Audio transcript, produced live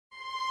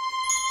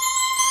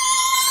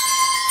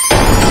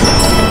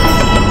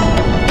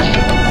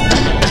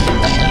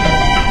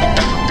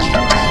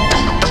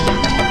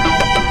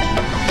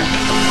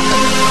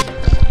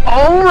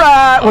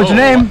Matt, what's your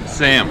name?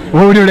 Sam.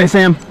 What are we doing today,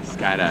 Sam?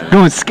 Skydiving.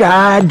 Going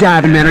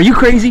skydiving, man. Are you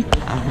crazy?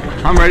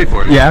 I'm ready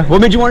for it. Yeah.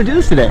 What made you want to do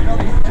this today?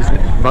 Just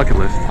a bucket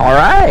list. All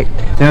right.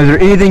 Now, is there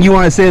anything you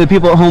want to say to the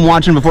people at home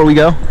watching before we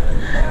go?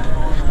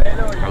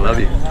 I love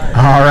you.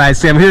 All right,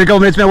 Sam. Here in a couple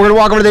minutes, man. We're gonna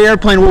walk over to the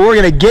airplane where we're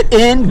gonna get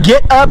in,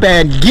 get up,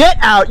 and get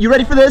out. You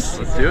ready for this?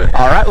 Let's do it.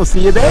 All right. We'll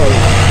see you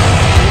there.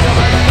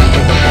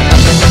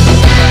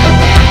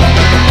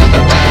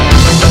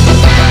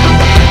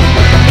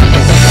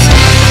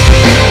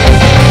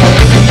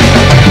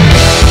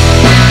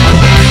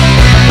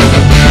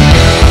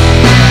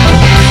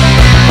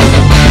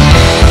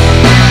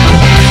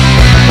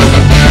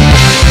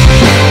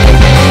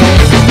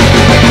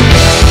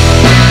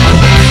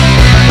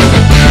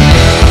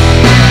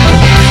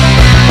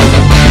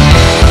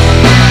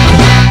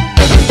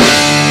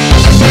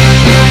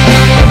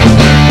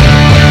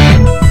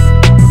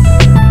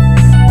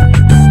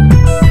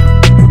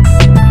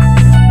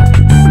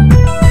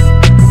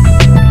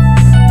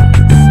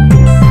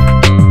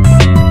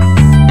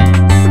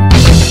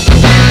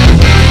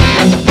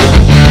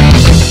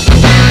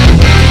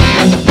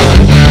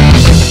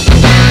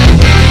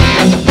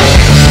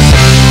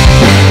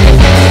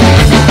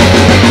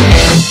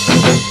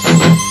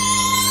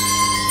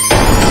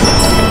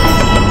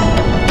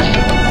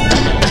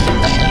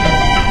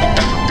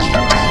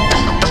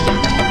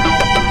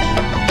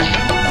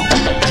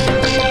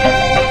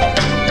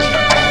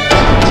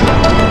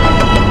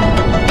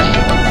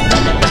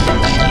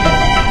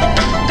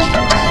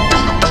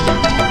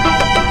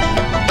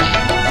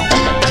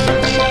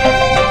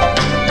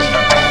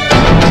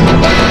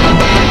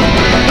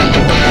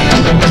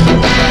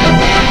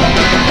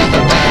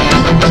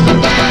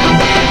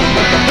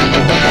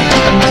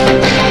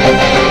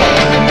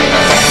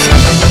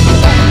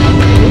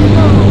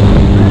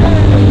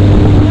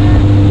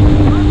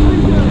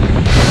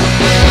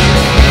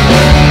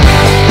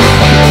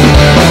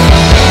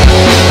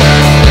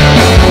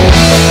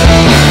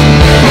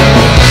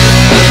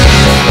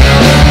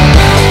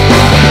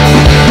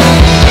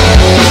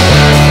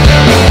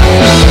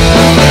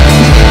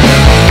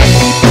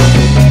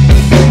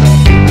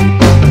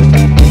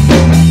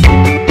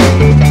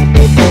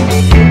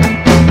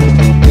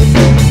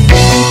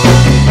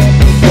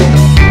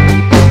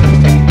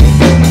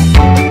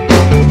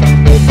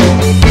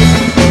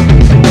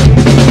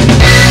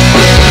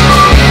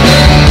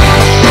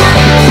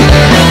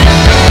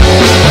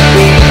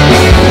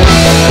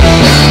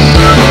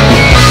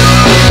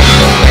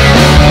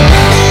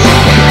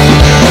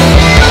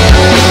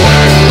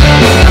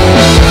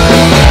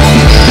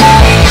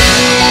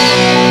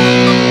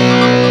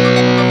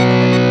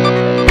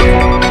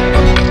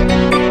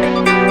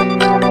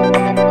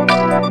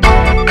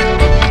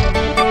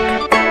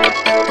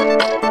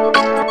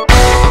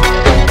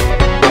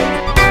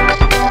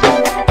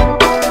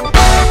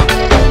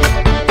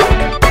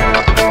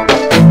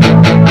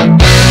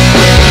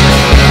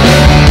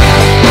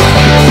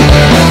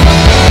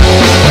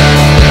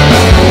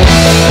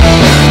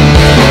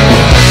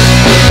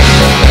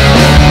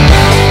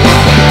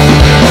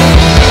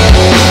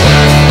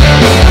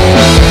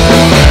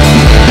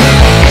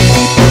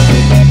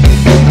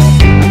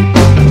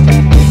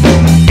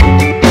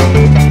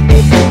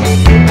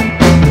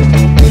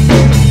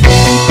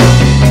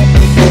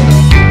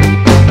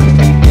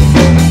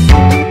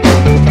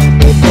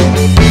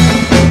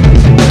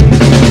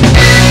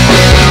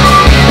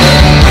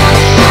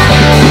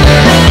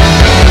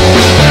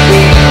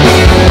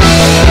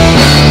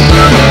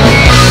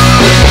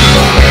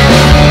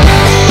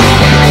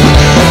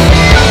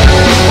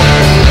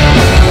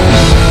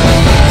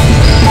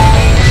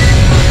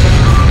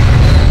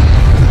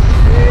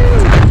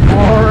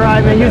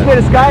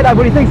 Skydive.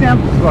 What do you think, Sam?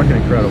 It's fucking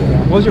incredible.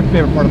 What was your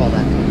favorite part of all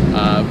that?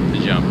 The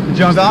jump. The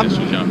jump off? The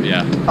initial jump,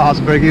 yeah.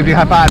 Awesome. Very good. Give you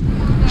a high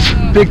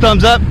five. Big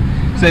thumbs up.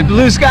 Say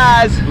blue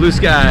skies. Blue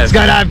skies.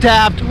 Skydive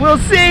Taft. We'll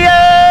see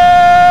ya.